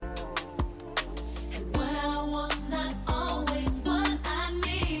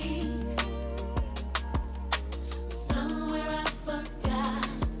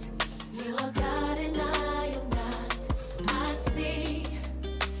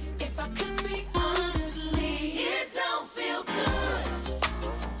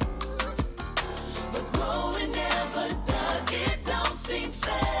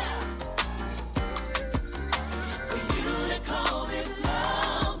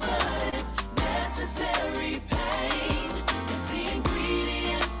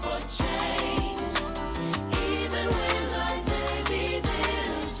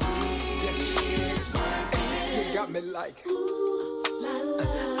like,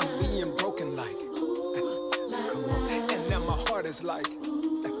 I'm being broken like, come on, and now my heart is like,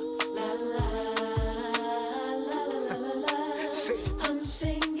 say, I'm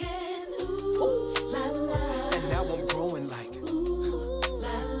singing, and now I'm growing like,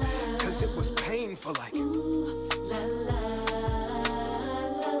 cause it was painful like,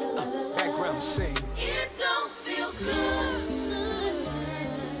 background sing. It don't feel good,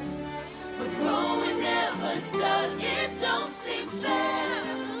 but growing never does. It don't seem fair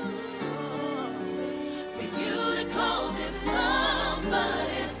for you to call this love, but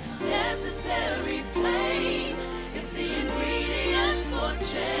if necessary, pain is the ingredient for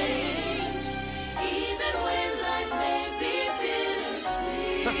change. Even when life may be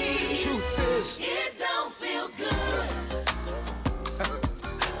bittersweet, truth is, it don't feel good.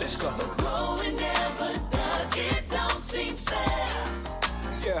 Let's go. But growing never does. It don't seem fair.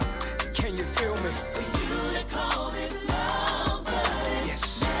 Yeah, can you feel me? For you to call this love, but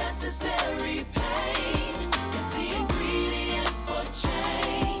yes, necessary pain is the ingredient for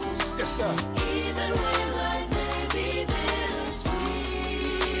change. Yes, sir. Even when life may be bittersweet,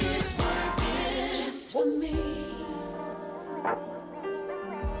 it's working just for me.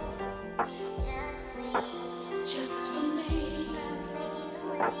 Just for me.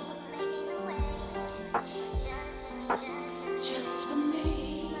 Just for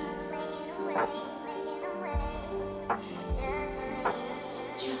me.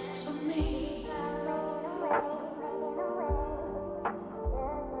 Just for me.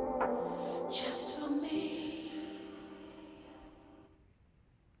 Just for me.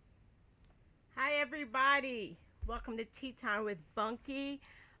 Hi, everybody. Welcome to Tea Time with Bunky.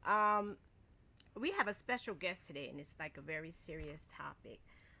 We have a special guest today, and it's like a very serious topic.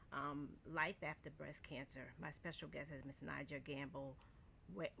 Life after breast cancer. My special guest is Miss Nija Gamble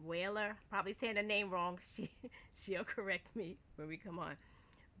Whaler. Probably saying the name wrong. She'll correct me when we come on.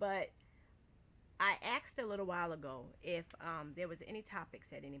 But I asked a little while ago if there was any topics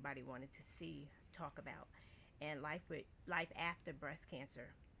that anybody wanted to see talk about, and life after breast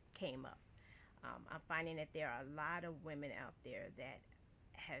cancer came up. I'm finding that there are a lot of women out there that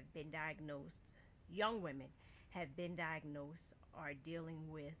have been diagnosed. Young women have been diagnosed or dealing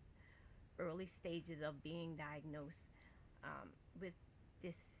with early stages of being diagnosed with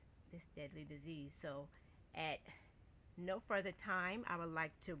this deadly disease. So, at no further time, I would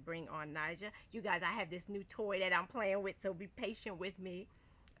like to bring on Nija. You guys, I have this new toy that I'm playing with, so be patient with me.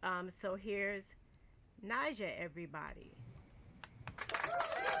 So here's Nija, everybody.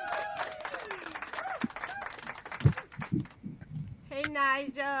 Hey,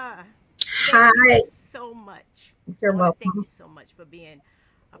 Nija. Thank Hi, you so much. you're I want to thank you welcome. so much for being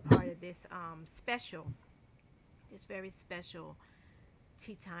a part of this this very special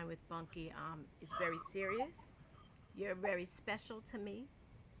tea time with Bunky. It's very serious. You're very special to me.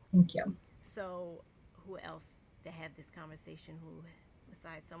 Thank you. So, who else to have this conversation? Who,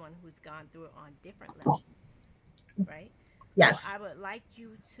 besides someone who's gone through it on different levels, right? So, Yes. I would like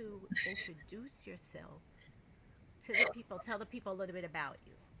you to introduce yourself to the people. Tell the people a little bit about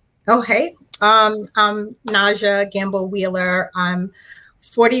you. Oh, hey. I'm Naja Gamble Wheeler. I'm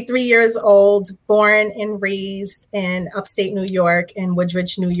 43 years old, born and raised in upstate New York, in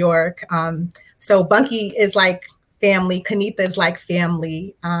Woodridge, New York. So Bunky is like family. Kanitha is like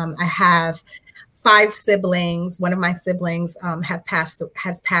family. I have 5 siblings. One of my siblings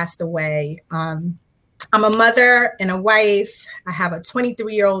has passed away. I'm a mother and a wife. I have a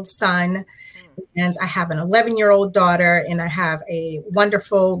 23-year-old son, and I have an 11-year-old daughter, and I have a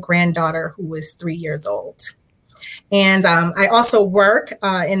wonderful granddaughter who is 3 years old. And I also work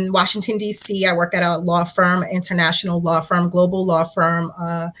in Washington, D.C. I work at a law firm, international law firm, global law firm,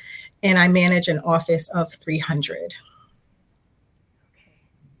 and I manage an office of 300. Okay.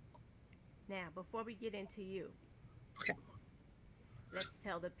 Now, before we get into you, Okay. let's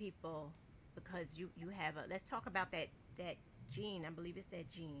tell the people because you have a. Let's talk about that gene. I believe it's that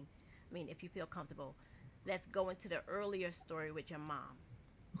gene. I mean, if you feel comfortable, let's go into the earlier story with your mom.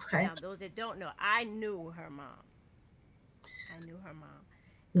 Okay. Now, those that don't know, I knew her mom. I knew her mom.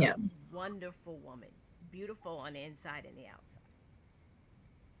 Yeah. Wonderful woman, beautiful on the inside and the outside.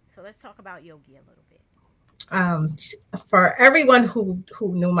 So let's talk about Yogi a little bit. Um, for everyone who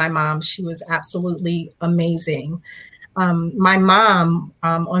knew my mom, she was absolutely amazing. My mom,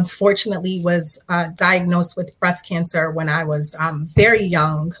 unfortunately, was diagnosed with breast cancer when I was very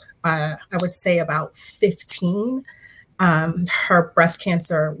young. I would say about 15. Her breast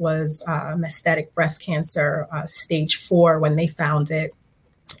cancer was metastatic breast cancer, stage 4 when they found it.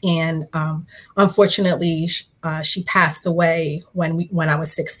 And unfortunately, she passed away when I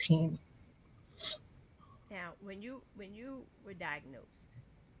was 16. Now, when were diagnosed?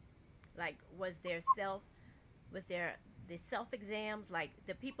 Like, was there the self exams? Like,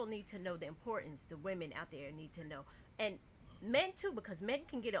 the people need to know the importance. The women out there need to know, and men too, because men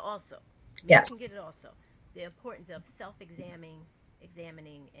can get it also. Men Yes. can get it also. The importance of examining,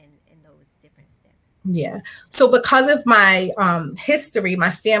 and those different steps. Yeah. So because of my history,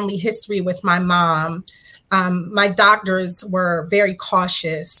 my family history with my mom, my doctors were very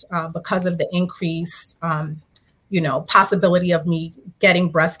cautious because of the increase, possibility of me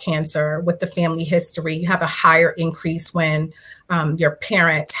getting breast cancer with the family history. You have a higher increase when your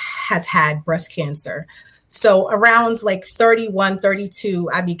parent has had breast cancer. So around like 31, 32,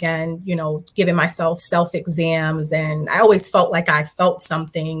 I began, giving myself self-exams, and I always felt like I felt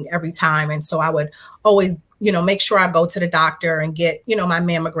something every time. And so I would always, make sure I go to the doctor and get, my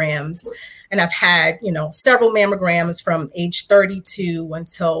mammograms. And I've had, several mammograms from age 32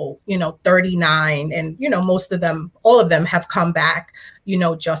 until, 39. And, all of them have come back,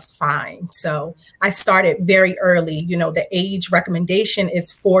 just fine. So I started very early. The age recommendation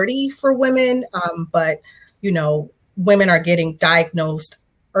is 40 for women, but women are getting diagnosed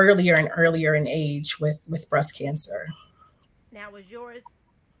earlier and earlier in age with breast cancer. Now, was yours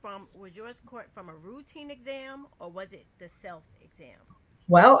from a routine exam, or was it the self exam?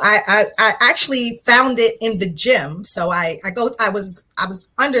 Well, I actually found it in the gym. So I was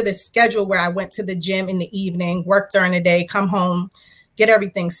under this schedule where I went to the gym in the evening, work during the day, come home, get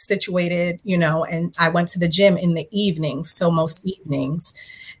everything situated, and I went to the gym in the evenings. So most evenings.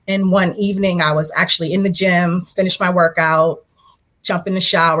 And one evening I was actually in the gym, finished my workout, jump in the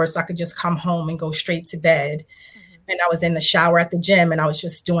shower so I could just come home and go straight to bed. Mm-hmm. And I was in the shower at the gym and I was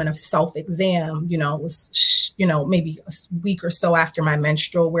just doing a self-exam, it was, maybe a week or so after my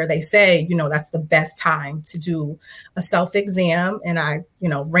menstrual, where they say, that's the best time to do a self-exam. And I,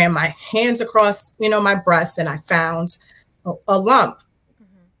 ran my hands across, my breasts, and I found a lump.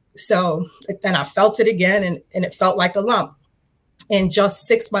 Mm-hmm. So then I felt it again, and it felt like a lump. And just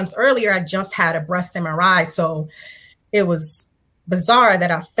 6 months earlier, I just had a breast MRI. So it was bizarre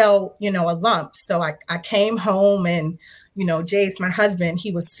that I felt, a lump. So I came home, and, Jace, my husband,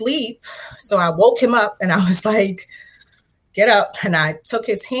 he was asleep. So I woke him up and I was like, get up. And I took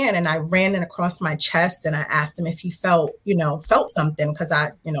his hand and I ran it across my chest, and I asked him if he felt something, because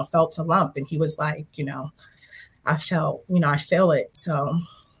I, felt a lump. And he was like, I feel it. So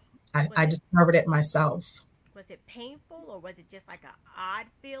I discovered it myself. Was it painful, or was it just like an odd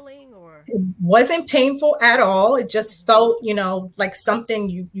feeling? Or it wasn't painful at all. It just felt, like something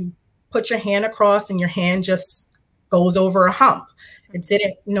you put your hand across and your hand just goes over a hump. It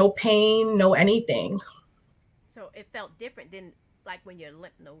didn't, no pain, no anything. So it felt different than like when your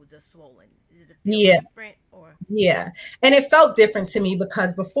lymph nodes are swollen. Does it feel different? Or yeah, and it felt different to me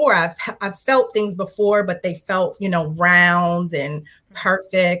because before I've felt things before, but they felt, round and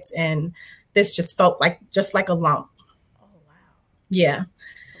perfect, and this just felt just like a lump. Oh, wow. Yeah.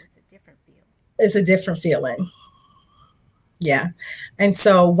 So it's a different feeling. It's a different feeling. Yeah. And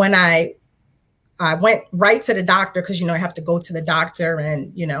so when I went right to the doctor, because, I have to go to the doctor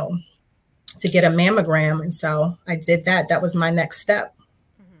and, to get a mammogram. And so I did that. That was my next step.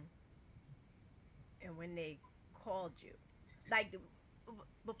 Mm-hmm. And when they called you, like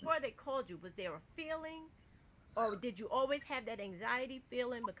before they called you, was there a feeling? Or did you always have that anxiety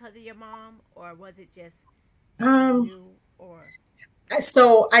feeling because of your mom, or was it just you? Or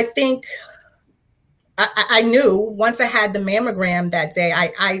so I think I knew once I had the mammogram that day.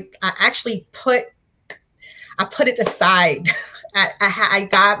 I actually put it aside. I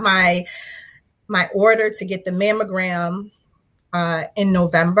got my order to get the mammogram in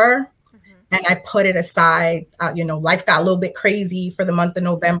November. And I put it aside. Life got a little bit crazy for the month of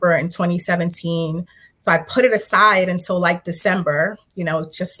November in 2017. So I put it aside until like December,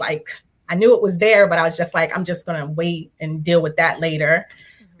 just like I knew it was there, but I was just like, I'm just going to wait and deal with that later.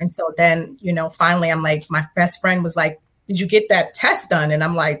 Mm-hmm. And so then, finally, I'm like, my best friend was like, did you get that test done? And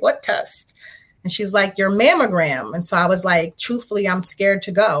I'm like, what test? And she's like, your mammogram. And so I was like, truthfully, I'm scared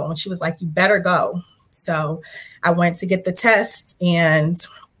to go. And she was like, you better go. So I went to get the test, and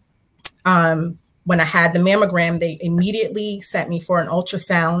when I had the mammogram, they immediately sent me for an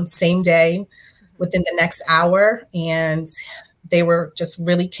ultrasound same day, within the next hour. And they were just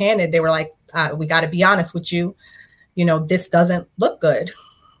really candid. They were like, we got to be honest with you. This doesn't look good.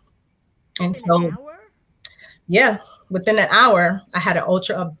 And so, yeah, within an hour, I had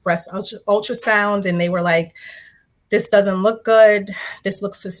a breast ultrasound, and they were like, this doesn't look good. This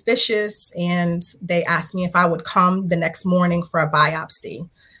looks suspicious. And they asked me if I would come the next morning for a biopsy.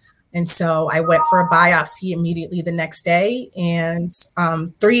 And so I went for a biopsy immediately the next day. And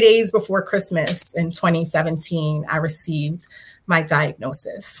 3 days before Christmas in 2017, I received my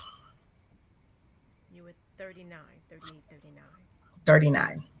diagnosis. You were 39, 38, 39.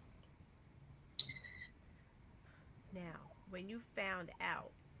 39. Now, when you found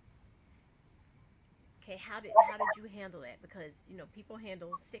out, okay, how did you handle that? Because people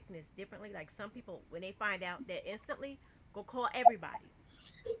handle sickness differently. Like some people, when they find out, they instantly go call everybody.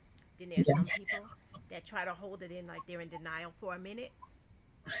 Then there's some people that try to hold it in, like they're in denial for a minute,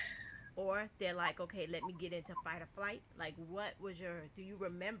 or they're like, okay, let me get into fight or flight. Like, what was do you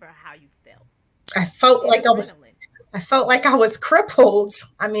remember how you felt? I felt like I was crippled.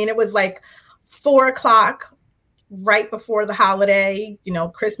 I mean, it was like 4:00 right before the holiday.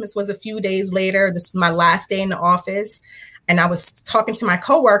 Christmas was a few days later. This was my last day in the office. And I was talking to my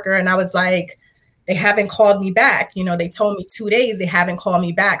coworker and I was like, they haven't called me back. They told me 2 days, they haven't called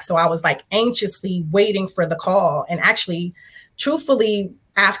me back. So I was like anxiously waiting for the call. And actually, truthfully,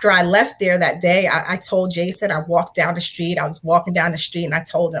 after I left there that day, I told Jason, I walked down the street. I was walking down the street and I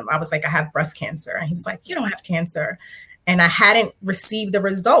told him, I was like, I have breast cancer. And he was like, you don't have cancer. And I hadn't received the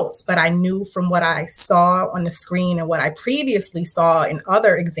results, but I knew from what I saw on the screen and what I previously saw in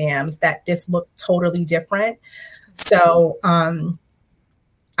other exams that this looked totally different. So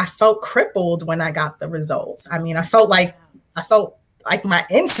I felt crippled when I got the results. I mean, I felt like my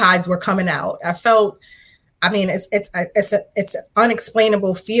insides were coming out. It's an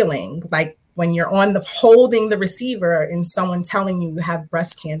unexplainable feeling, like when you're holding the receiver and someone telling you have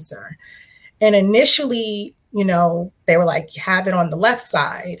breast cancer. And initially, they were like, you have it on the left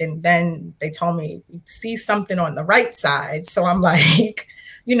side. And then they told me, you see something on the right side. So I'm like,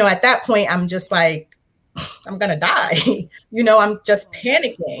 at that point, I'm just like, I'm going to die. I'm just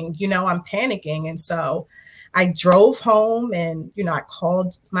panicking, I'm panicking. And so I drove home and, I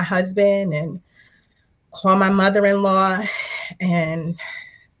called my husband and called my mother-in-law, and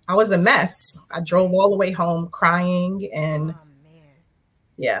I was a mess. I drove all the way home crying and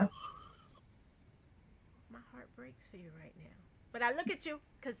yeah. My heart breaks for you right now. But I look at you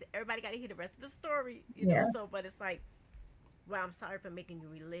because everybody got to hear the rest of the story, so, but it's like, well, I'm sorry for making you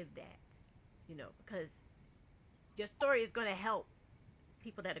relive that. Because your story is going to help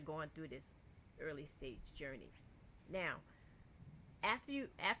people that are going through this early stage journey. Now, after you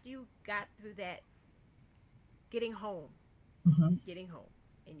got through that, getting home, and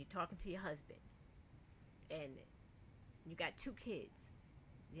you're talking to your husband, and you got 2 kids.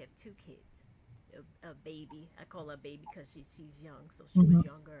 You have 2 kids, a baby. I call her a baby because she's young, so she was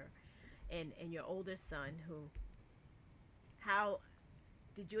younger, and your older son. How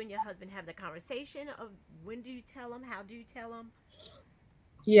did you and your husband have the conversation of when do you tell him? How do you tell him?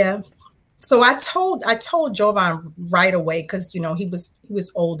 Yeah. So I told Jovan right away because, he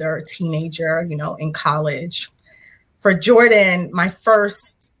was older, a teenager, in college. For Jordan, my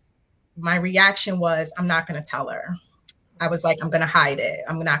reaction was, I'm not going to tell her. I was like, I'm going to hide it.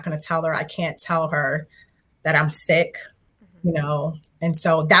 I'm not going to tell her. I can't tell her that I'm sick, And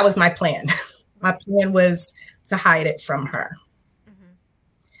so that was my plan. My plan was to hide it from her.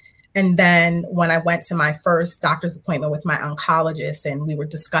 And then when I went to my first doctor's appointment with my oncologist and we were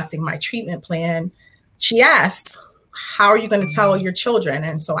discussing my treatment plan, she asked, how are you going to tell your children?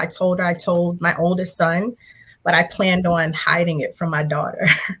 And so I told my oldest son, but I planned on hiding it from my daughter.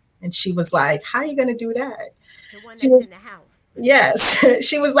 And she was like, how are you going to do that? The one that's in the house. Yes.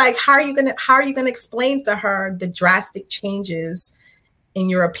 She was like, how are you going to explain to her the drastic changes in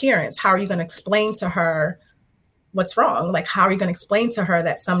your appearance? How are you going to explain to her what's wrong? Like, how are you going to explain to her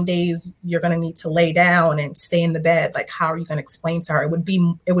that some days you're going to need to lay down and stay in the bed? Like, how are you going to explain to her? It would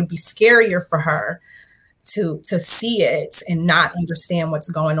be scarier for her to see it and not understand what's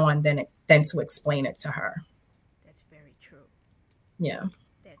going on than to explain it to her. That's very true. Yeah.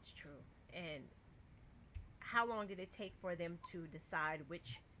 That's true. And how long did it take for them to decide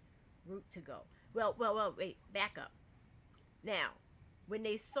which route to go? Well, wait, back up. Now, when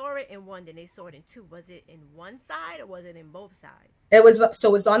they saw it in one, then they saw it in two. Was it in one side or was it in both sides? It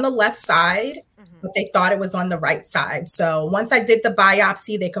was on the left side, but they thought it was on the right side. So once I did the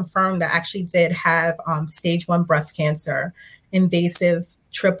biopsy, they confirmed that I actually did have stage 1 breast cancer, invasive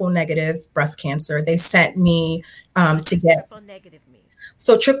triple negative breast cancer. They sent me to get triple negative mean?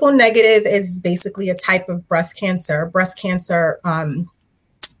 So triple negative is basically a type of breast cancer. Breast cancer,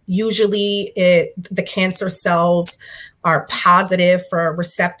 usually the cancer cells are positive for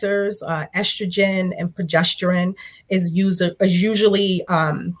receptors. Estrogen and progesterone is usually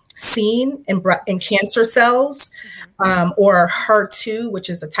seen in cancer cells, or HER2, which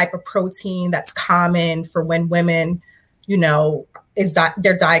is a type of protein that's common for when women,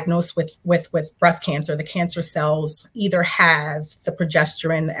 they're diagnosed with breast cancer. The cancer cells either have the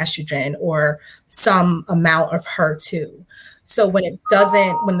progesterone, the estrogen, or some amount of HER2. So when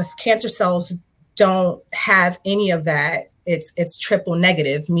the cancer cells don't have any of that, it's triple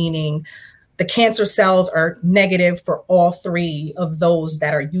negative, meaning the cancer cells are negative for all three of those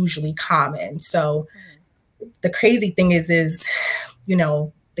that are usually common. So the crazy thing is,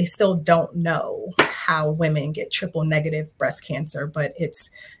 they still don't know how women get triple negative breast cancer, but it's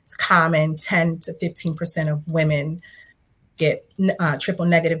common. 10 to 15% of women get triple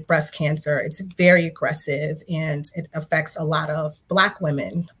negative breast cancer. It's very aggressive, and it affects a lot of Black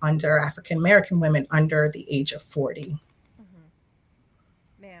women, African American women under the age of 40.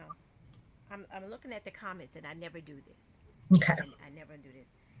 Now, I'm looking at the comments, and I never do this. Okay. I never do this.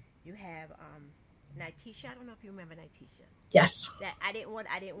 You have Nitisha. I don't know if you remember Nitisha. Yes. That I didn't want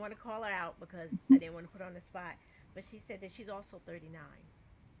to call her out because I didn't want to put her on the spot. But she said that she's also 39.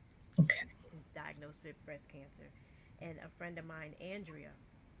 Okay. Diagnosed with breast cancer. And a friend of mine, Andrea,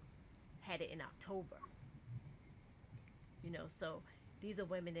 had it in October. So these are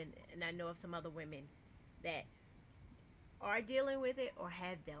women, and I know of some other women that are dealing with it or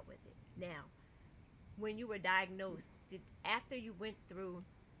have dealt with it. Now, when you were diagnosed, after you went through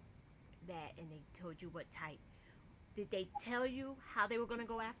that and they told you what type, did they tell you how they were going to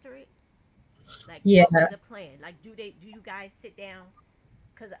go after it? Like, yeah. What was the plan? Like, do you guys sit down?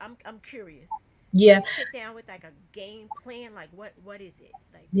 Because I'm curious. Yeah. Sit down with like a game plan. Like, what is it?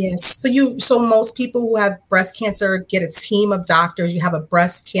 Like, yes. So most people who have breast cancer get a team of doctors. You have a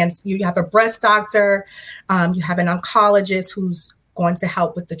breast doctor. You have an oncologist who's going to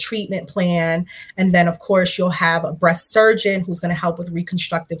help with the treatment plan. And then, of course, you'll have a breast surgeon who's going to help with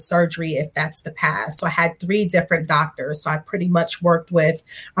reconstructive surgery if that's the path. So I had 3 different doctors. So I pretty much worked with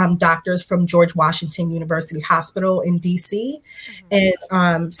doctors from George Washington University Hospital in DC.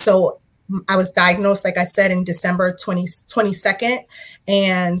 And so I was diagnosed, like I said, in December 22nd.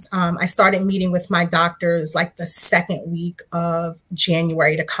 And I started meeting with my doctors like the second week of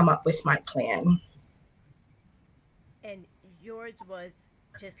January to come up with my plan. And yours was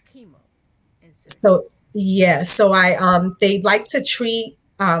just chemo and surgery. So they like to treat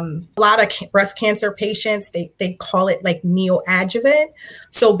a lot of breast cancer patients. They call it like neoadjuvant.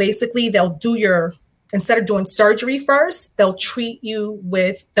 So basically they'll do instead of doing surgery first, they'll start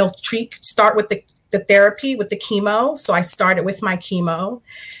with the therapy with the chemo. So I started with my chemo,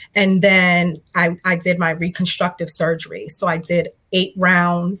 and then I did my reconstructive surgery. So I did 8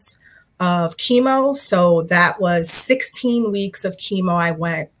 rounds of chemo. So that was 16 weeks of chemo. I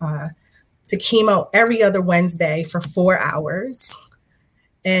went to chemo every other Wednesday for 4 hours.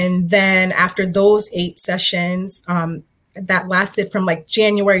 And then after those 8 sessions, that lasted from like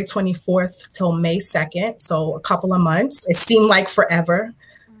January 24th till May 2nd. So a couple of months. It seemed like forever.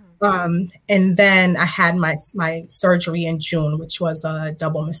 And then I had my surgery in June, which was a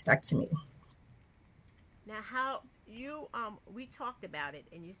double mastectomy. Now, how you we talked about it,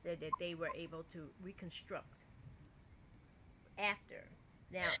 and you said that they were able to reconstruct after.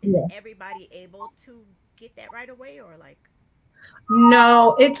 Now, is everybody able to get that right away, or like?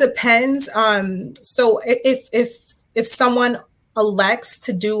 No, it depends. So if someone elects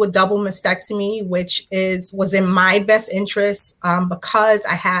to do a double mastectomy, which was in my best interest, because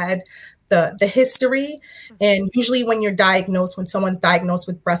I had the history, and usually when someone's diagnosed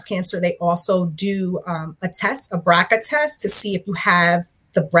with breast cancer, they also do a test, a BRCA test, to see if you have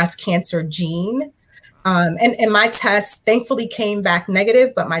the breast cancer gene. And my test thankfully came back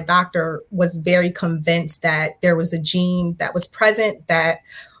negative, but my doctor was very convinced that there was a gene that was present that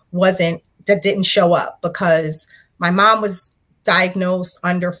didn't show up, because my mom was diagnosed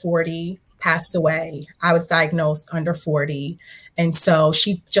under 40, passed away. I was diagnosed under 40. And so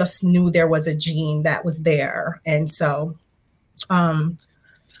she just knew there was a gene that was there. And so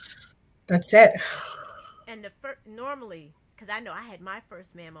that's it. And normally, because I know I had my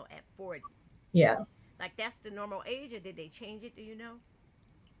first mammo at 40. Yeah. Like, that's the normal age, or did they change it? Do you know?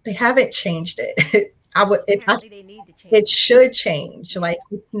 They haven't changed it. They need to change it. Should change. Like,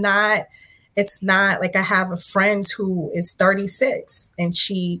 it's not like I have a friend who is 36, and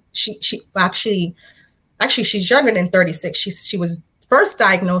she actually she's younger than 36. She was first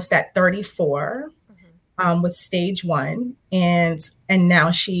diagnosed at 34 with stage 1, and now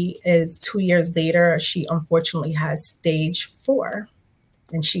she is 2 years later. She unfortunately has stage 4,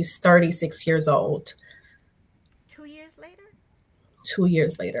 and she's 36 years old. 2 years later? 2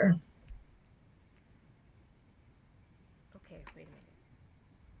 years later. Okay, wait a minute.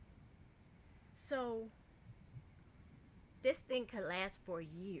 So this thing could last for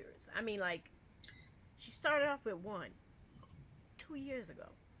years. I mean, like, she started off with 1, 2 years ago.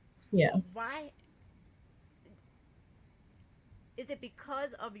 Yeah. Why? Is it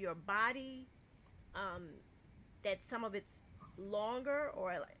because of your body um, that some of it's longer,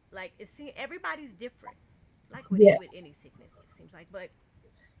 or like it seems everybody's different, like with Yeah. with any sickness it seems like. But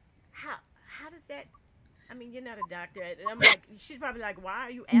how does that? I mean, you're not a doctor, and I'm like, she's probably like, why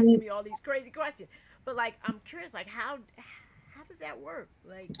are you asking me all these crazy questions? But like, I'm curious, like how does that work?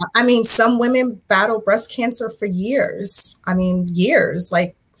 Like, I mean, some women battle breast cancer for years. I mean, years,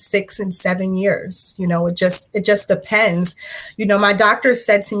 like 6 and 7 years. It just depends. My doctor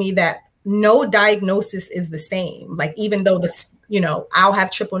said to me that no diagnosis is the same. Like, even though I'll have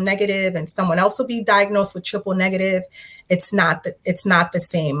triple negative and someone else will be diagnosed with triple negative, it's not the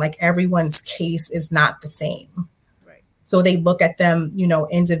same. Like, everyone's case is not the same. right. So they look at them,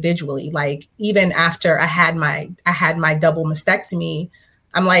 individually. Like, even after I had my double mastectomy,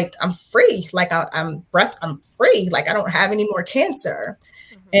 I'm like, I'm free. Like, I'm free. Like, I don't have any more cancer.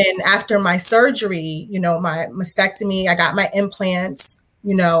 Mm-hmm. And after my surgery, my mastectomy, I got my implants,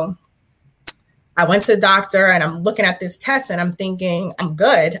 I went to the doctor and I'm looking at this test and I'm thinking, I'm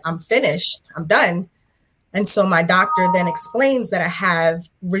good. I'm finished. I'm done. And so my doctor then explains that I have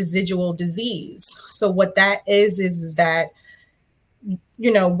residual disease. So what that is that,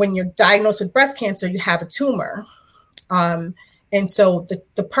 when you're diagnosed with breast cancer, you have a tumor. And so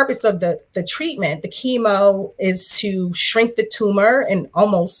the purpose of the treatment, the chemo, is to shrink the tumor and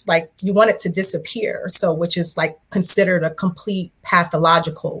almost like you want it to disappear. So which is like considered a complete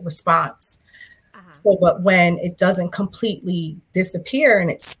pathological response. So, but when it doesn't completely disappear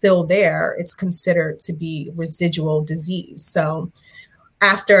and it's still there, it's considered to be residual disease. So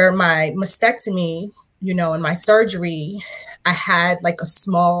after my mastectomy, and my surgery, I had like a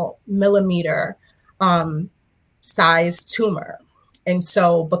small millimeter size tumor. And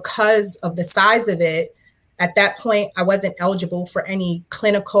so because of the size of it, at that point, I wasn't eligible for any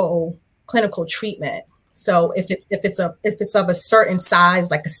clinical treatment. So if it's of a certain size,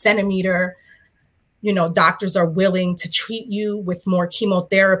 like a centimeter, doctors are willing to treat you with more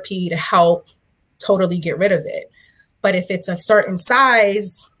chemotherapy to help totally get rid of it. But if it's a certain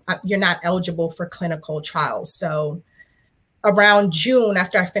size, you're not eligible for clinical trials. So around June,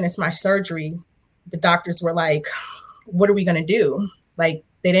 after I finished my surgery, the doctors were like, what are we going to do? Like,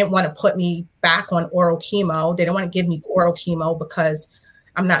 they didn't want to put me back on oral chemo. They didn't want to give me oral chemo because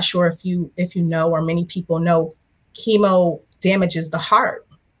I'm not sure if you know, or many people know, chemo damages the heart.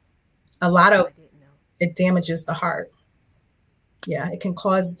 It damages the heart. Yeah, it can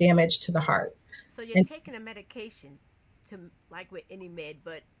cause damage to the heart. So you're taking a medication to, like with any med,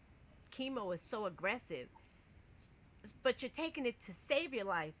 but chemo is so aggressive. But you're taking it to save your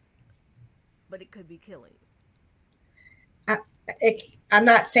life, but it could be killing you. I'm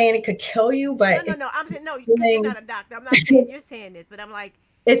not saying it could kill you, but no. I'm saying no. Because you're not a doctor. I'm not saying you're saying this, but I'm like,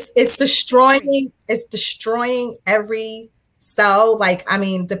 it's destroying every cell. Like, I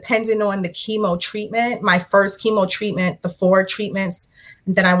mean, depending on the chemo treatment, my first chemo treatment, the 4 treatments,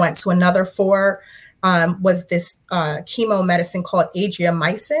 and then I went to another 4, was this chemo medicine called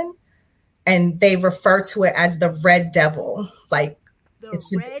Adriamycin, and they refer to it as the red devil. Like, the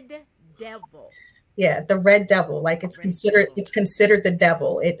red devil. Yeah, the red devil. Like, it's considered the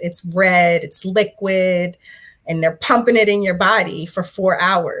devil. It's red, it's liquid, and they're pumping it in your body for 4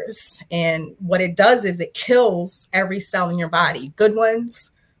 hours. And what it does is it kills every cell in your body, good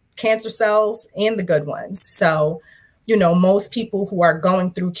ones, cancer cells, and the good ones. So, most people who are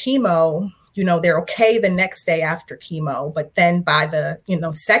going through chemo, they're okay the next day after chemo, but then by the,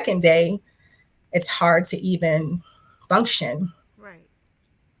 second day, it's hard to even function. Right.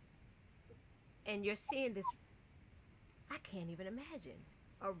 And you're seeing this, I can't even imagine,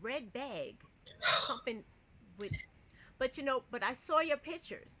 a red bag pumping with, but I saw your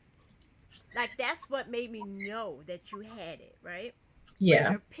pictures. Like, that's what made me know that you had it, right? Yeah.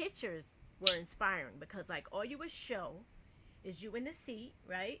 But your pictures were inspiring because, like, all you would show is you in the seat,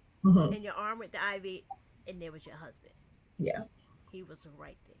 right? Mm-hmm. And your arm with the IV, and there was your husband. Yeah. He was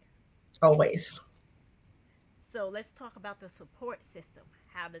right there. Always. So let's talk about the support system.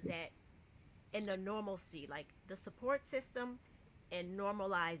 How does that, and the normalcy, like the support system and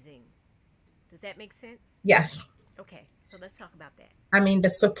normalizing. Does that make sense? Yes. Okay, so let's talk about that. I mean, the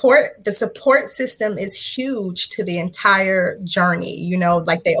support system is huge to the entire journey.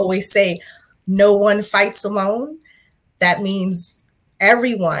 Like they always say, no one fights alone. That means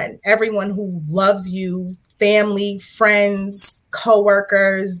everyone who loves you, family, friends,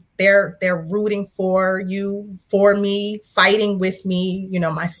 coworkers, they're rooting for you, for me, fighting with me,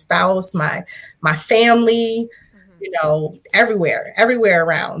 my spouse, my family, everywhere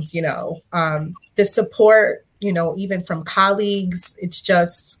around, the support you know, even from colleagues. It's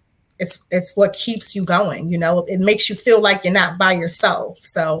just, it's what keeps you going. You know, it makes you feel like you're not by yourself.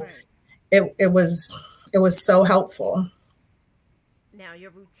 So it was so helpful. Now,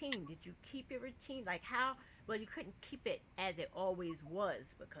 your routine, did you keep your routine? Like how, well, you couldn't keep it as it always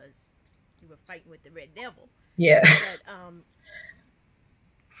was because you were fighting with the Red Devil. Yeah. But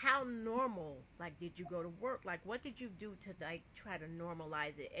how normal, like, did you go to work? Like, what did you do to, like, try to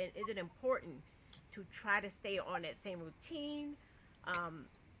normalize it? And is it important to try to stay on that same routine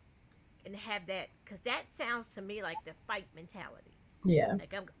and have that? Because that sounds to me like the fight mentality. Yeah.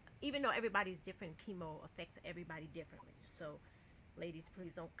 Like, even though everybody's different, chemo affects everybody differently. So, ladies,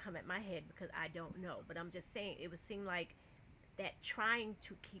 please don't come at my head because I don't know. But I'm just saying it would seem like that trying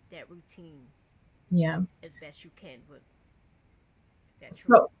to keep that routine as best you can would.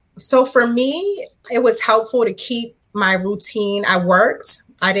 So for me, it was helpful to keep my routine. I worked.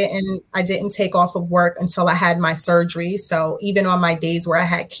 I didn't take off of work until I had my surgery. So even on my days where I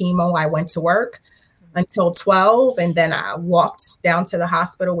had chemo, I went to work until 12. And then I walked down to the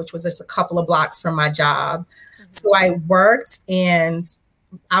hospital, which was just a couple of blocks from my job. So I worked, and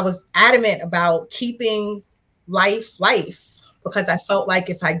I was adamant about keeping life, because I felt like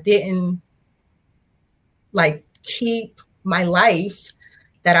if I didn't like keep my life,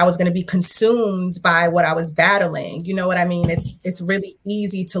 that I was going to be consumed by what I was battling. You know what I mean? It's really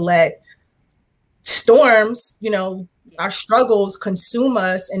easy to let storms, you know, our struggles consume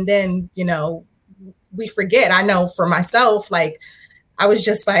us. And then, you know, we forget. I know for myself, like, I was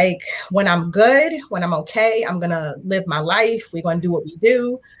just like, when I'm good, when I'm okay, I'm going to live my life. We're going to do what we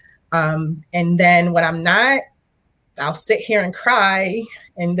do. And then when I'm not, I'll sit here and cry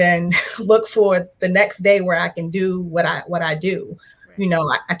and then look for the next day where I can do what I do. Right. You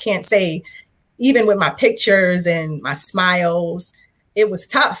know, I can't say, even with my pictures and my smiles, it was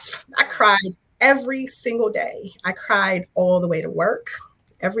tough. I cried every single day. I cried all the way to work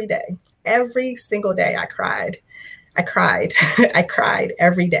every day. Every single day I cried. I cried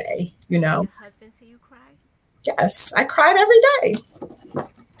every day, you know. Did your husband see you cry? Yes, I cried every day.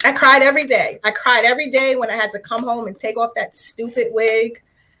 I cried every day. I cried every day when I had to come home and take off that stupid wig.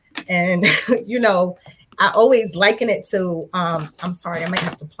 And, you know, I always liken it to, I'm sorry, I might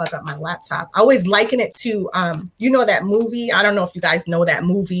have to plug up my laptop. I always liken it to, you know, that movie. I don't know if you guys know that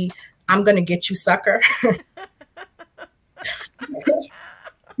movie, I'm Gonna Get You, Sucker.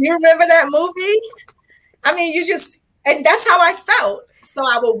 You remember that movie? I mean, and that's how I felt. So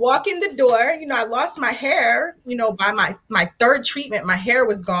I would walk in the door, you know, I lost my hair, you know, by my third treatment, my hair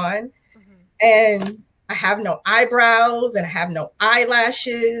was gone. And I have no eyebrows and I have no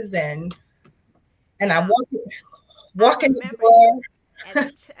eyelashes. And I walk in the door.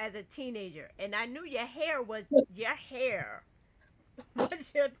 As a teenager. And I knew your hair was your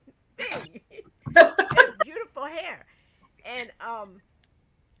thing. You had beautiful hair. And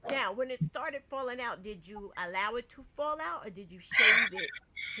now, when it started falling out, did you allow it to fall out, or did you shave it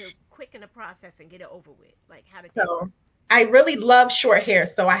to quicken the process and get it over with? Like, how did that work? I really love short hair.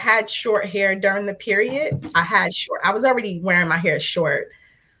 So I had short hair during the period. I was already wearing my hair short.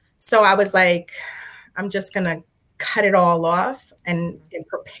 So I was like, I'm just going to cut it all off and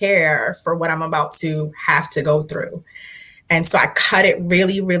prepare for what I'm about to have to go through. And so I cut it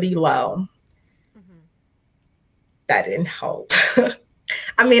really, really low. That didn't help.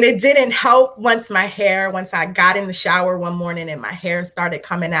 I mean, it didn't help once I got in the shower one morning and my hair started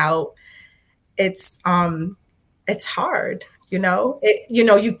coming out. It's hard, you know.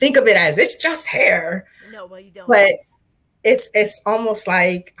 You think of it as it's just hair. No, well, you don't. But it's almost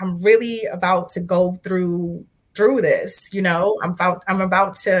like I'm really about to go through this, you know. I'm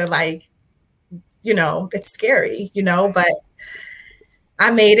about to, like, you know, it's scary, you know, but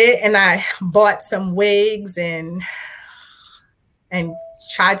I made it, and I bought some wigs and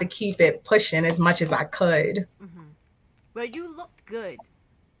tried to keep it pushing as much as I could. Well, you looked good.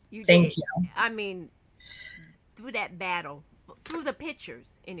 Thank you. I mean, through that battle, through the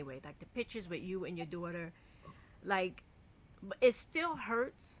pictures, anyway, like the pictures with you and your daughter, like, it still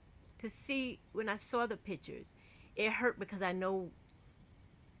hurts to see. When I saw the pictures, it hurt because I know,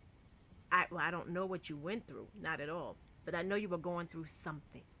 I don't know what you went through, not at all, but I know you were going through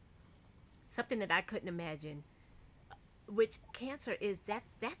something that I couldn't imagine. Which cancer is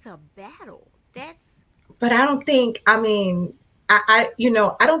that's a battle. But I don't think, I mean, I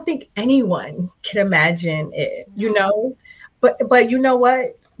don't think anyone can imagine it, you know, but you know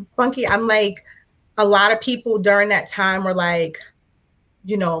what, Bunky, I'm like, a lot of people during that time were like,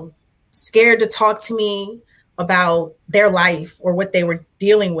 you know, scared to talk to me about their life or what they were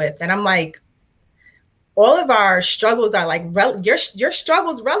dealing with. And I'm like, all of our struggles are like your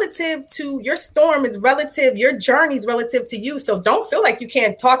struggles relative to your storm is relative, your journey is relative to you. So don't feel like you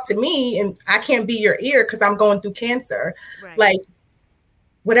can't talk to me and I can't be your ear because I'm going through cancer. Right. Like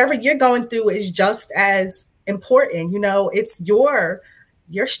whatever you're going through is just as important. You know, it's your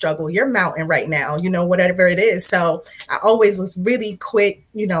struggle, your mountain right now, you know, whatever it is. So I always was really quick,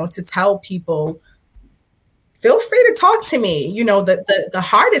 you know, to tell people, feel free to talk to me. You know, the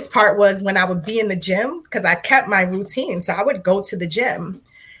hardest part was when I would be in the gym because I kept my routine. So I would go to the gym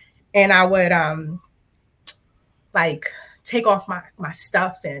and I would like take off my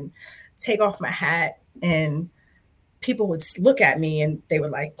stuff and take off my hat, and people would look at me and they would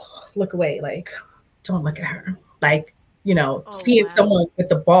like look away, like, don't look at her. Like, you know, seeing someone with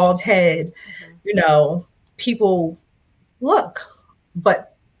the bald head, you know, people look,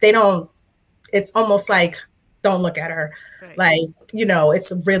 but they don't, it's almost like, don't look at her. Right. Like, you know,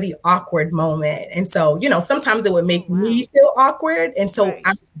 it's a really awkward moment. And so, you know, sometimes it would make me feel awkward. And so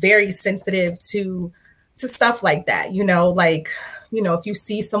I'm very sensitive to stuff like that, you know, like, you know, if you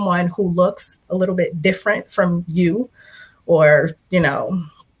see someone who looks a little bit different from you, or, you know,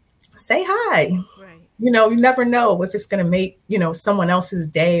 say hi. Right. You know, you never know if it's going to make, you know, someone else's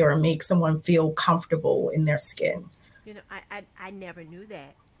day or make someone feel comfortable in their skin. You know, I never knew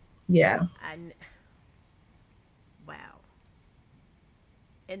that. Yeah. Wow.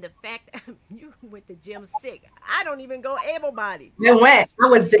 And the fact that you went to gym sick, I don't even go able-bodied. I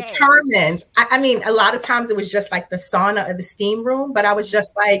was determined. I mean, a lot of times it was just like the sauna or the steam room, but I was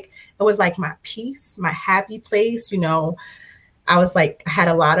just like, it was like my peace, my happy place. You know, I was like, I had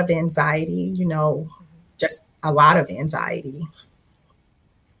a lot of anxiety, you know, just a lot of anxiety.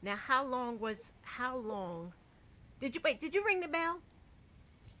 Now, how long did you ring the bell?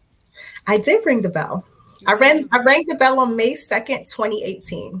 I did ring the bell. I rang the bell on May 2nd,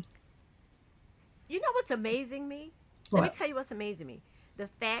 2018. You know what's amazing me? Let me tell you what's amazing me. The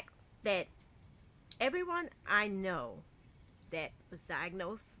fact that everyone I know that was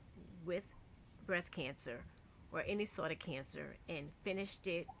diagnosed with breast cancer or any sort of cancer and finished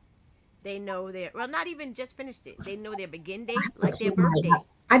it, they know not even just finished it. They know their begin date, like their birthday.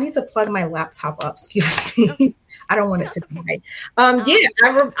 I need to plug my laptop up. Excuse me. Okay. I don't want it to die.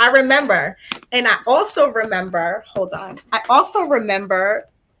 Yeah, I remember. And I also remember, hold on. I also remember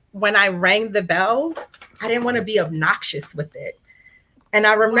when I rang the bell, I didn't want to be obnoxious with it. And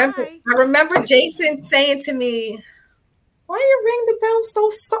I remember Jason saying to me, why you ring the bell so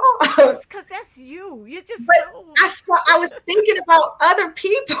soft? Because that's you. You're just I was thinking about other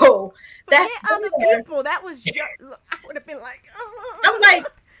people. That's other people. That was just, I would have been like, I'm like,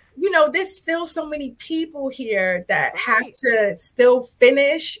 you know, there's still so many people here that have to still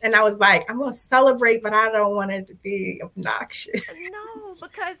finish. And I was like, I'm going to celebrate, but I don't want it to be obnoxious. No,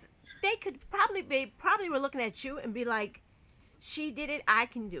 because they could probably were looking at you and be like, she did it, I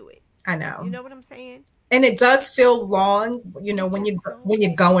can do it. I know. You know what I'm saying? And it does feel long, you know, when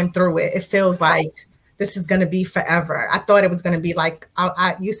you're going through it, it feels like this is going to be forever. I thought it was going to be like,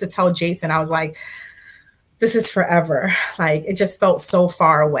 I used to tell Jason, I was like, this is forever. Like, it just felt so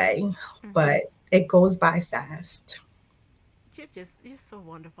far away, but it goes by fast. You're so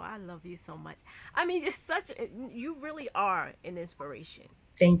wonderful. I love you so much. I mean, you really are an inspiration.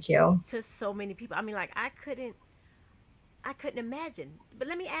 Thank you. To so many people. I mean, like, I couldn't imagine. But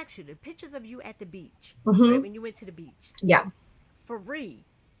let me ask you, the pictures of you at the beach, right, when you went to the beach. Yeah. For Ree,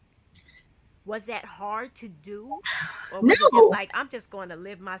 was that hard to do? Or was it just like, I'm just going to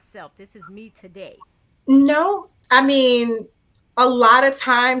live myself. This is me today. No, I mean, a lot of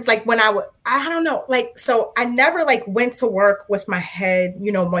times, like when I don't know, like, so I never like went to work with my head,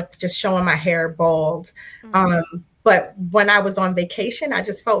 you know, just showing my hair bald. But when I was on vacation, I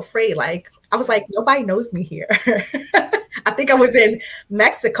just felt free. Like, I was like, nobody knows me here. I think I was in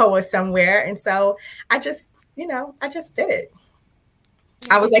Mexico or somewhere. And so I just did it.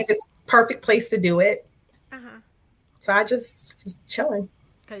 I was like, this perfect place to do it. So I just was chilling.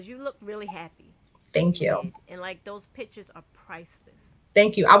 Because you look really happy. Thank you. And like, those pictures are priceless.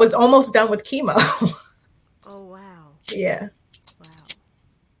 Thank you. I was almost done with chemo. Oh, wow. Yeah. Wow.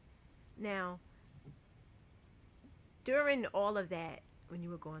 Now, during all of that, when you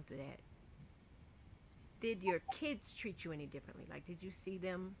were going through that, did your kids treat you any differently? Like, did you see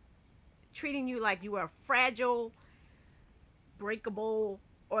them treating you like you were fragile, breakable,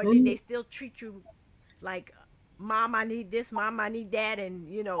 or did they still treat you like, Mom, I need this, Mom, I need that,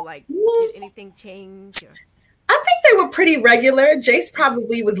 and, you know, like, did anything change? Or? I think they were pretty regular. Jace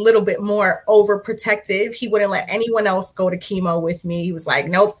probably was a little bit more overprotective. He wouldn't let anyone else go to chemo with me. He was like,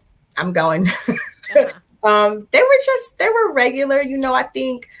 nope, I'm going. They were regular. You know, I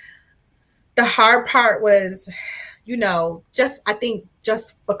think The hard part was, I think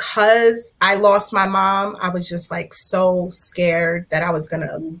just because I lost my mom, I was just like so scared that I was going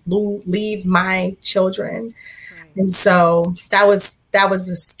to leave my children. Right. And so that was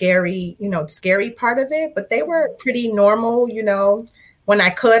a scary part of it, but they were pretty normal. When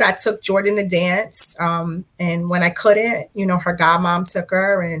I could, I took Jordan to dance. And when I couldn't, her godmom took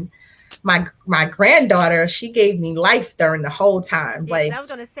her, and my granddaughter, she gave me life during the whole time. Yeah, like I was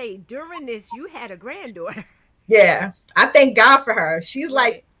going to say, during this, you had a granddaughter. Yeah, I thank God for her. She's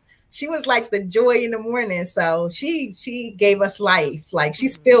right. She was like the joy in the morning. So she gave us life. Like she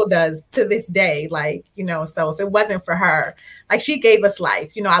still does to this day. Like, so if it wasn't for her, like she gave us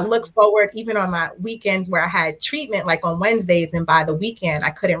life. I look forward even on my weekends where I had treatment, like on Wednesdays, and by the weekend, I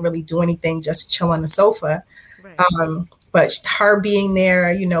couldn't really do anything, just chill on the sofa. Right. But her being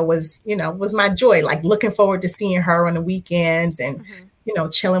there, was my joy, like looking forward to seeing her on the weekends and,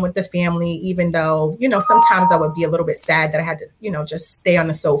 chilling with the family, even though, sometimes I would be a little bit sad that I had to, just stay on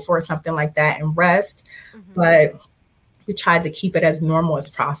the sofa or something like that and rest. But we tried to keep it as normal as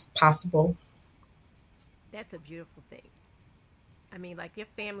possible. That's a beautiful thing. I mean, like your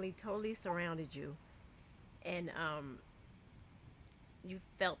family totally surrounded you and you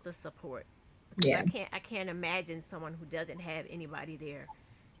felt the support. Yeah. I can't imagine someone who doesn't have anybody there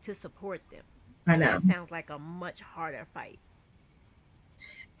to support them. I know. That sounds like a much harder fight.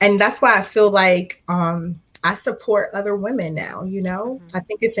 And that's why I feel like I support other women now, I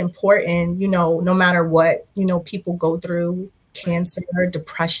think it's important, no matter what, people go through, cancer,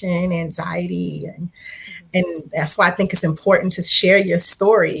 depression, anxiety, and that's why I think it's important to share your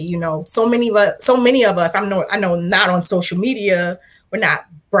story. So many of us, I know not on social media, we're not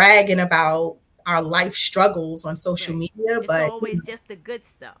bragging about our life struggles on social media, but it's always just the good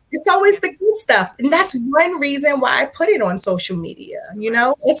stuff. It's always the good stuff. And that's one reason why I put it on social media.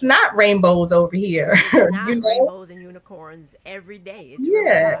 It's not rainbows over here. It's not rainbows and unicorns every day. It's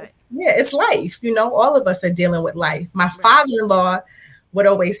it's life. All of us are dealing with life. My father-in-law would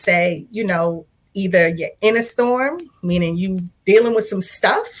always say, either you're in a storm, meaning you dealing with some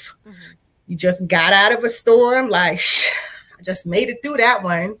stuff. You just got out of a storm, like I just made it through that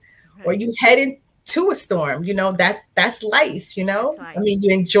one. Or you headed to a storm, that's life, I mean,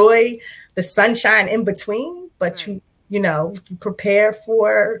 you enjoy the sunshine in between, but you prepare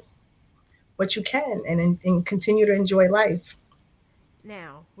for what you can and continue to enjoy life.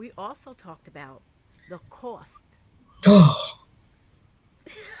 Now, we also talked about the cost. Oh.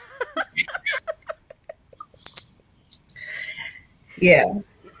 Yeah.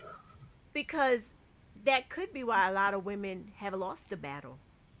 Because that could be why a lot of women have lost the battle.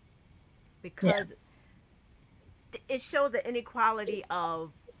 Because it shows the inequality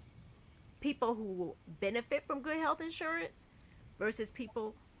of people who benefit from good health insurance versus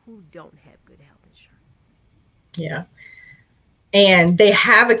people who don't have good health insurance. Yeah. And they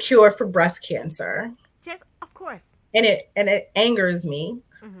have a cure for breast cancer. Just, of course. And it angers me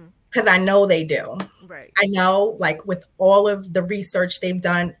because I know they do. Right. I know, like with all of the research they've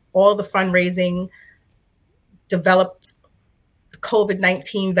done, all the fundraising, developed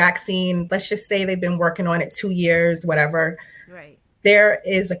COVID-19 vaccine, let's just say they've been working on it 2 years, whatever. Right. There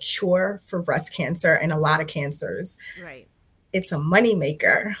is a cure for breast cancer and a lot of cancers. Right. It's a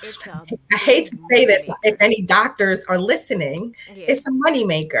moneymaker. I hate to say this, if any doctors are listening, it's a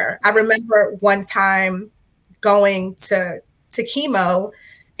moneymaker. I remember one time going to chemo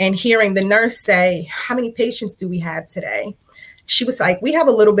and hearing the nurse say, "How many patients do we have today?" She was like, "We have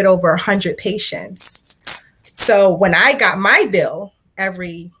a little bit over 100 patients." So when I got my bill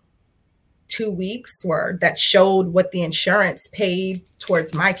every 2 weeks, or that showed what the insurance paid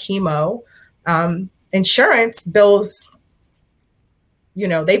towards my chemo, insurance bills,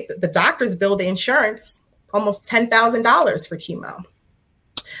 the doctors bill the insurance almost $10,000 for chemo.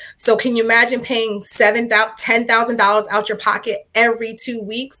 So can you imagine paying $10,000 out your pocket every 2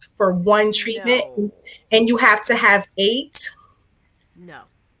 weeks for one treatment? No. And you have to have 8? No.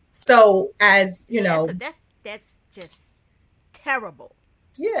 So as so that's just terrible.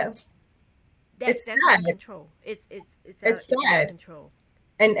 Yeah. That's sad. Out of control. It's sad. Control.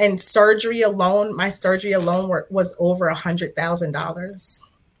 And surgery alone, my surgery alone was over $100,000.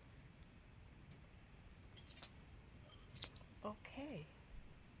 Okay.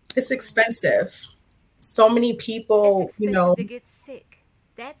 It's expensive. So many people, it's expensive to get sick.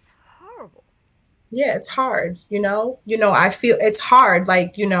 That's horrible. Yeah, it's hard. I feel it's hard.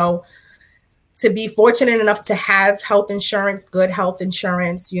 Like, to be fortunate enough to have health insurance, good health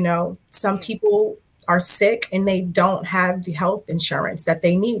insurance, some people are sick and they don't have the health insurance that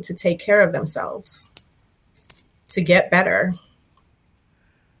they need to take care of themselves, to get better.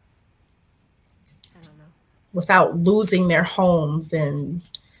 without losing their homes and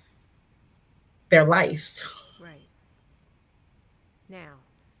their life. Right. Now,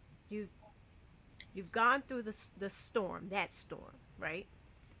 you've gone through the storm, right?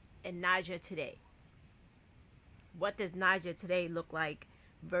 And Naija today. What does Naija today look like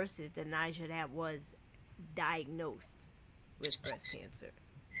versus the Naija that was diagnosed with breast cancer?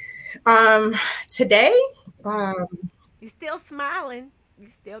 Today, You still smiling. You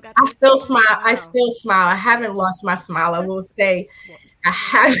still got I that still same smile. I still smile. I haven't lost my smile. I will say I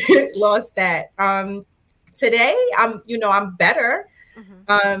haven't lost that. Today I'm better.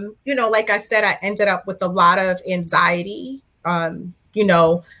 Like I said, I ended up with a lot of anxiety.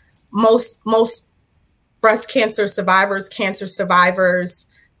 Most breast cancer survivors,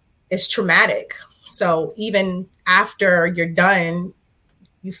 it's traumatic. So even after you're done,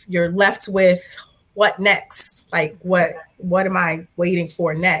 you're left with what next? Like what am I waiting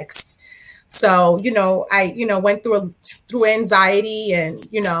for next? So, I went through anxiety, and,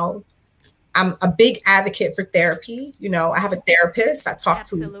 I'm a big advocate for therapy. I have a therapist. I talk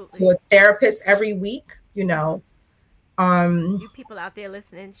to a therapist every week, You people out there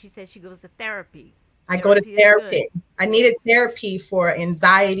listening, she says she goes to therapy. I go to therapy. I needed therapy for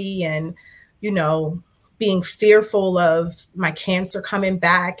anxiety and, being fearful of my cancer coming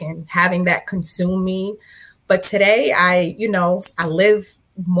back and having that consume me. But today I live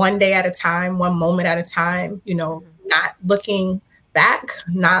one day at a time, one moment at a time, not looking back,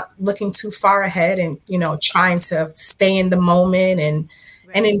 not looking too far ahead, and, trying to stay in the moment and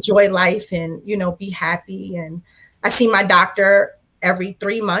enjoy life and, be happy. And I see my doctor every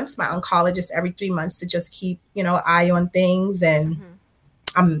 3 months, my oncologist every 3 months, to just keep, eye on things. And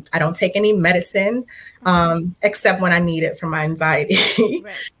I don't take any medicine, except when I need it for my anxiety.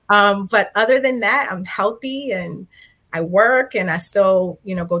 But other than that, I'm healthy and I work, and I still,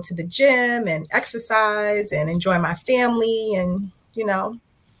 go to the gym and exercise and enjoy my family and,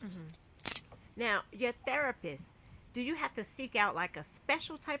 Now, your therapist, do you have to seek out like a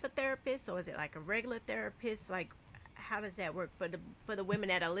special type of therapist, or is it like a regular therapist? Like, how does that work for the women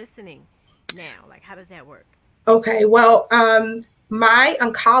that are listening now? Like, how does that work? Okay, well, my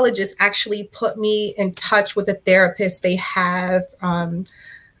oncologist actually put me in touch with a therapist. They have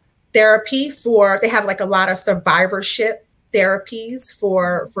they have like a lot of survivorship therapies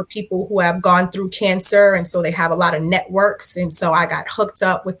for people who have gone through cancer. And so they have a lot of networks. And so I got hooked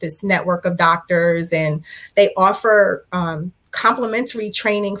up with this network of doctors, and they offer complimentary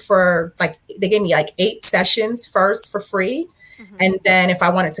training for they gave me 8 sessions first for free. And then if I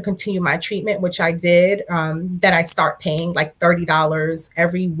wanted to continue my treatment, which I did, then I start paying like $30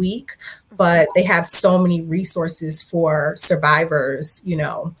 every week. But they have so many resources for survivors,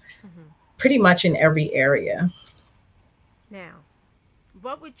 pretty much in every area. Now,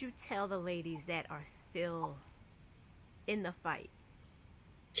 what would you tell the ladies that are still in the fight?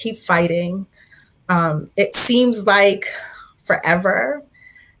 Keep fighting. It seems like forever,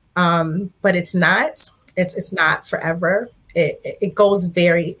 but it's not. It's not forever. It goes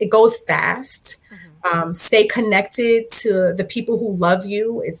fast. Stay connected to the people who love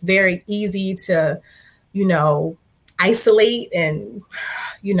you. It's very easy to, isolate and,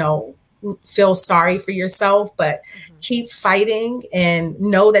 feel sorry for yourself, but keep fighting and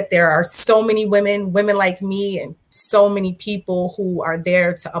know that there are so many women like me, and so many people who are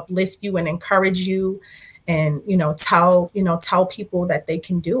there to uplift you and encourage you, and, tell people that they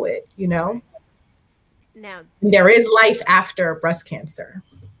can do it, Now, there is life after breast cancer.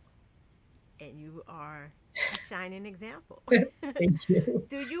 And you are a shining example. Thank you.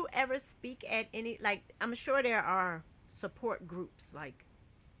 Do you ever speak at any, I'm sure there are support groups, like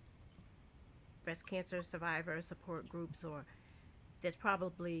breast cancer survivor support groups, or there's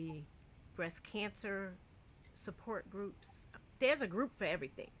probably breast cancer support groups. There's a group for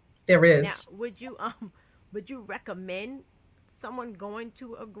everything. There is. Now, would you recommend someone going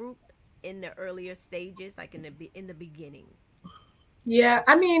to a group in the earlier stages, like in the beginning? Yeah,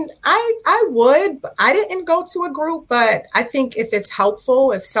 I mean, I would, but I didn't go to a group, but I think if it's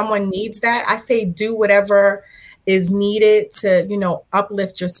helpful, if someone needs that, I say do whatever is needed to,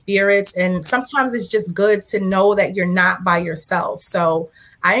 uplift your spirits. And sometimes it's just good to know that you're not by yourself. So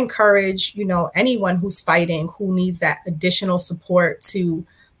I encourage, anyone who's fighting, who needs that additional support, to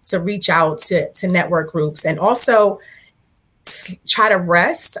reach out to network groups. And also try to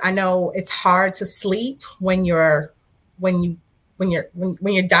rest. I know it's hard to sleep when you're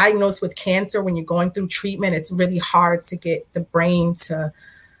diagnosed with cancer, when you're going through treatment. It's really hard to get the brain to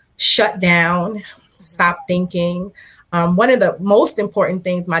shut down, stop thinking. One of the most important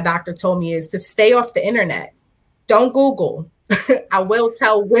things my doctor told me is to stay off the internet. Don't Google. I will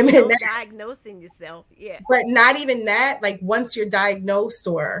tell women that. Diagnosing yourself, yeah. But not even that, like once you're diagnosed,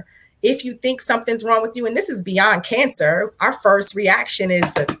 or if you think something's wrong with you, and this is beyond cancer, our first reaction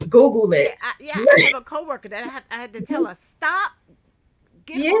is to Google it. I have a coworker that I had to tell her, stop.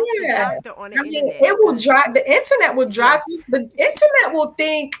 Get off the doctor on the internet. It will drive, the internet will drive you. The internet will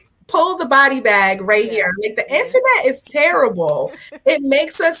think, pull the body bag right here. Like the internet is terrible. It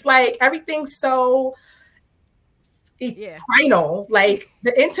makes us like everything's so final. Like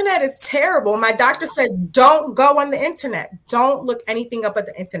the internet is terrible. My doctor said, don't go on the internet. Don't look anything up at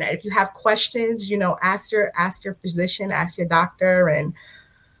the internet. If you have questions, you know, ask your physician, ask your doctor. And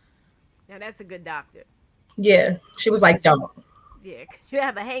now that's a good doctor. Yeah. She was like, don't. Yeah, because you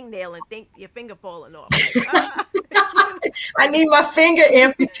have a hangnail and think your finger falling off. Like, I need my finger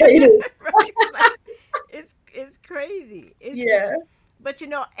amputated. Right? Like, it's crazy. But you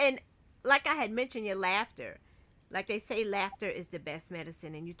know, and like I had mentioned, your laughter. Like they say, laughter is the best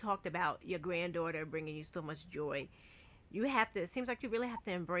medicine. And you talked about your granddaughter bringing you so much joy. You have to. It seems like you really have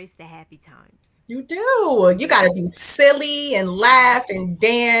to embrace the happy times. You do. You got to be silly and laugh and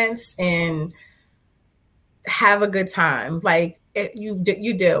dance and have a good time. Like you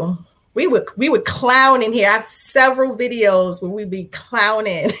do. We would clown in here. I have several videos where we'd be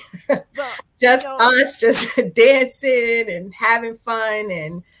clowning, just us, just dancing and having fun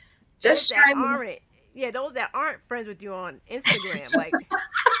and just shining. Those that aren't friends with you on Instagram, like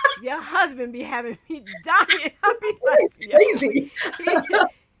your husband be having me dying. I'll be like,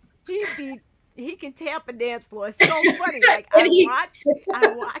 crazy. He can tear up a dance floor. It's so funny. Like I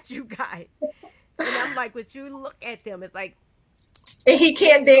watch you guys. And I'm like, but you look at them, it's like, and he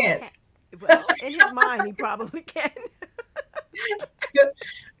can't dance. Well, in his mind, he probably can.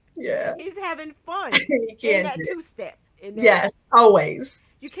 Yeah, he's having fun. He can't. In that two-step. Yes, always.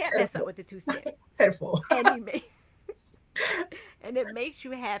 You can't mess up with the two-step. Pitiful. And it makes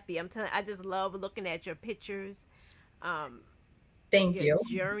you happy. I'm telling you, I just love looking at your pictures. Thank you. Your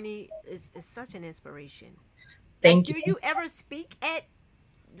journey is such an inspiration. Thank you. Do you ever speak at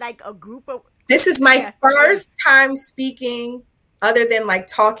like a group of? This is my first time speaking, other than like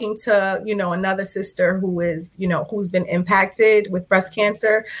talking to, you know, another sister who is, you know, who's been impacted with breast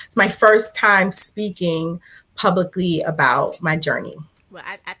cancer. It's my first time speaking publicly about my journey. Well,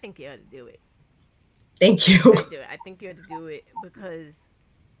 I think you ought to do it. Thank you. I think you ought to do it because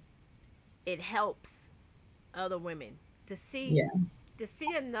it helps other women to see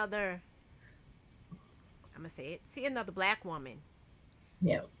another. I'm gonna say it. See another Black woman.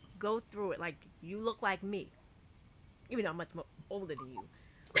 Yeah. Go through it. Like, you look like me, even though I'm much more older than you,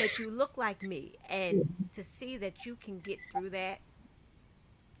 but you look like me, and to see that you can get through that,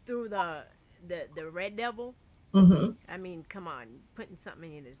 through the Red Devil. Mm-hmm. I mean, come on, putting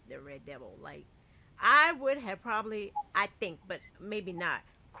something in the Red Devil. Like, I would have probably, I think, but maybe not,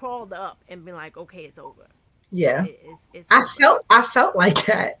 crawled up and been like, okay, it's over. Yeah. It's I felt like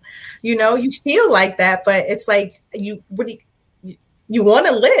that. You know, you feel like that, but it's like you want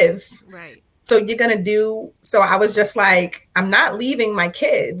to live. Right. So you're going to do. So I was just like, I'm not leaving my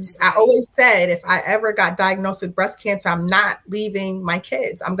kids. Right. I always said, if I ever got diagnosed with breast cancer, I'm not leaving my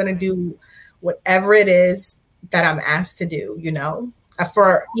kids. I'm going to do whatever it is that I'm asked to do, you know,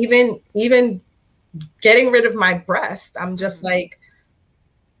 for even getting rid of my breast. I'm just like,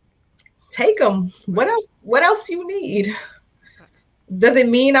 take them. What else you need? Does it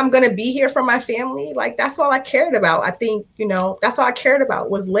mean I'm going to be here for my family? Like, that's all I cared about. I think, you know, that's all I cared about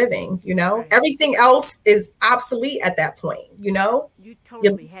was living, you know, right. Everything else is obsolete at that point, you know? You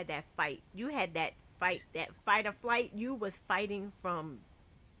totally had that fight. You had that fight or flight. You was fighting from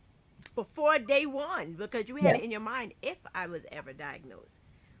before day one because you had it in your mind, if I was ever diagnosed,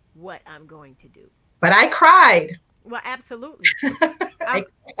 what I'm going to do. But I cried. Well, absolutely.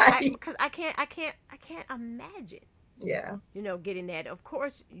 Because I can't imagine. Yeah. You know, getting that. Of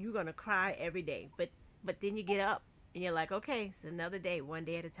course, you're going to cry every day. But then you get up and you're like, okay, it's another day, one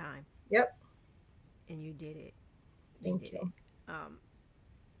day at a time. Yep. And you did it. Thank you.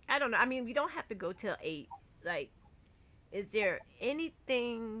 I don't know. I mean, we don't have to go till 8. Like, is there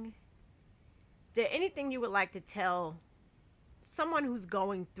anything you would like to tell someone who's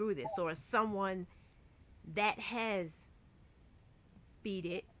going through this or someone that has beat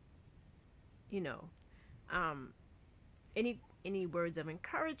it, you know? Any words of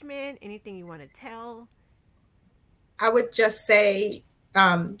encouragement, anything you want to tell? I would just say,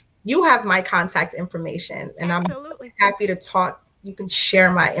 you have my contact information, and Absolutely. I'm happy to talk. You can share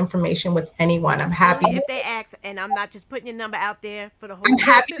my information with anyone. I'm happy. If they ask, and I'm not just putting your number out there for the whole I'm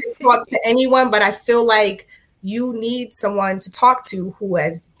happy to talk to anyone, but I feel like you need someone to talk to who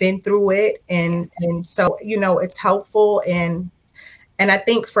has been through it. Yes. And so, it's helpful. And I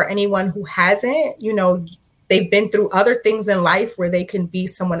think for anyone who hasn't, they've been through other things in life where they can be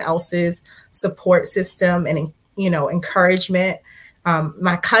someone else's support system and, encouragement.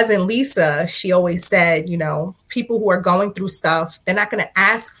 My cousin Lisa, she always said, people who are going through stuff, they're not going to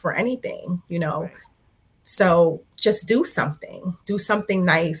ask for anything, Right. So just do something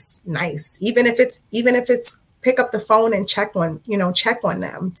nice. Even if it's pick up the phone and check on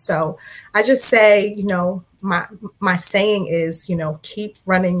them. So I just say, my saying is, keep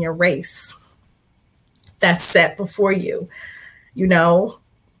running your race that's set before you. You know,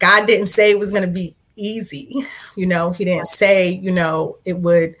 God didn't say it was going to be easy. He didn't say,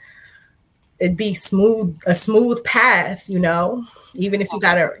 it'd be a smooth path. Even if you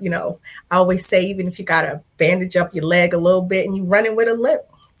gotta, I always say, even if you gotta bandage up your leg a little bit and you running with a limp,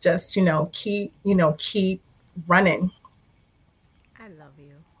 just, keep running. I love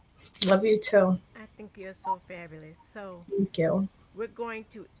you. Love you too. I think you're so fabulous. So Thank you. we're going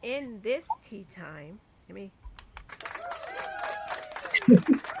to end this tea time. Let me.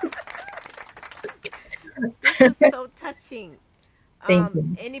 This was so touching. Thank you.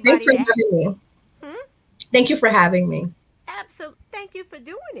 Thanks Anybody for that having me. hmm? Thank you for having me. Absolutely. Thank you for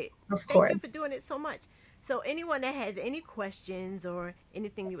doing it. Of Thank you course. for doing it so much. So anyone that has any questions or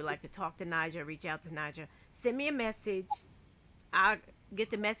anything you would like to talk to Naja, reach out to Naja, send me a message. I'll get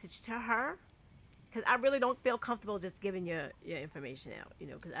the message to her because I really don't feel comfortable just giving your information out,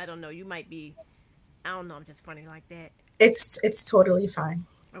 because I don't know. You might be, I don't know, I'm just funny like that. It's totally fine.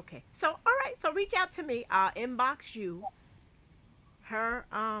 Okay. So, all right. So reach out to me. I'll inbox you her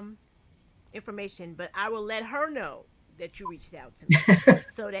information, but I will let her know that you reached out to me.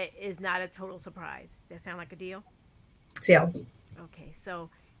 So that is not a total surprise. That sound like a deal? So, Okay. So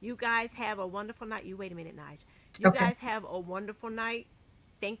you guys have a wonderful night. You wait a minute, Nige. You okay. guys have a wonderful night.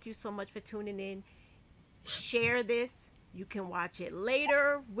 Thank you so much for tuning in. Share this. You can watch it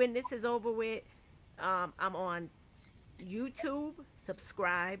later when this is over with. I'm on YouTube.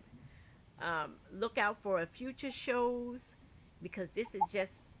 Subscribe. Look out for future shows because this is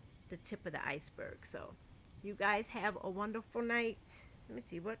just the tip of the iceberg. So, you guys have a wonderful night. Let me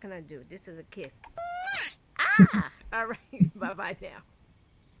see. What can I do? This is a kiss. Ah! All right. Bye bye now.